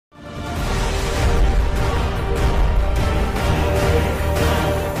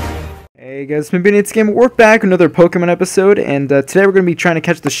Hey guys, it's been Bnatesgamer. We're back with another Pokemon episode, and today we're going to be trying to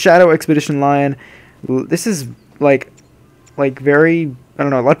catch the Shadow Expedition Lion. This is like very, I don't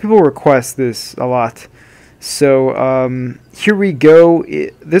know, a lot of people request this a lot. So, here we go.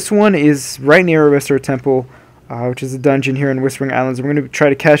 This one is right near Whisper Temple, which is a dungeon here in Whispering Islands. We're going to try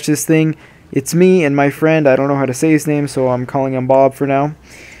to catch this thing. It's me and my friend. I don't know how to say his name, so I'm calling him Bob for now.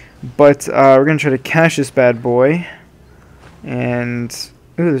 But we're going to try to catch this bad boy. And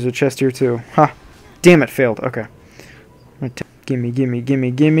ooh, there's a chest here too. Ha! Damn it, failed. Okay. Gimme.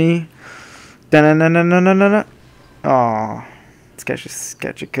 Da-na-na-na-na-na-na. Aw. Let's catch this.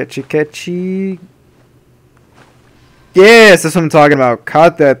 Catchy. Yes, that's what I'm talking about.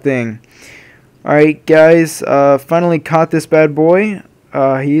 Caught that thing. Alright, guys. Finally caught this bad boy.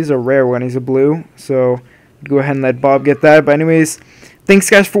 He's a rare one. He's a blue. So, go ahead and let Bob get that. But anyways, thanks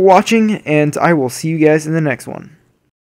guys for watching, and I will see you guys in the next one.